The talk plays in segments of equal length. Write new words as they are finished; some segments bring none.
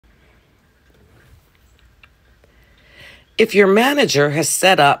If your manager has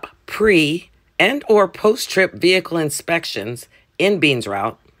set up pre- and or post-trip vehicle inspections in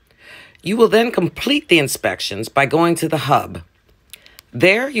BeansRoute, you will then complete the inspections by going to the hub.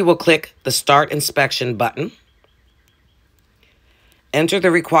 There you will click the Start Inspection button, enter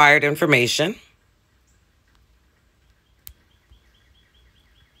the required information,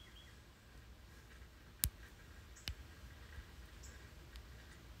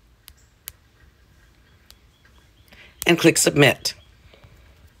 and click Submit.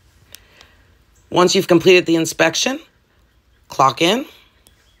 Once you've completed the inspection, clock in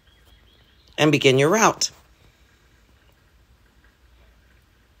and begin your route.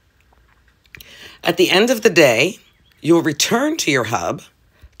 At the end of the day, you will return to your hub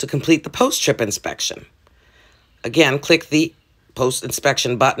to complete the post-trip inspection. Again, click the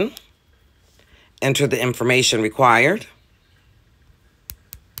Post-Inspection button, enter the information required,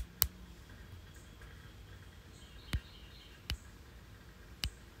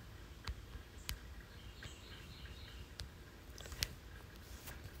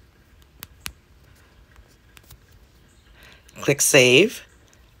 click Save,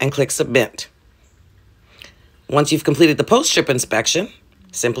 and click Submit. Once you've completed the post-trip inspection,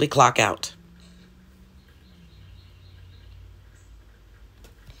 simply clock out.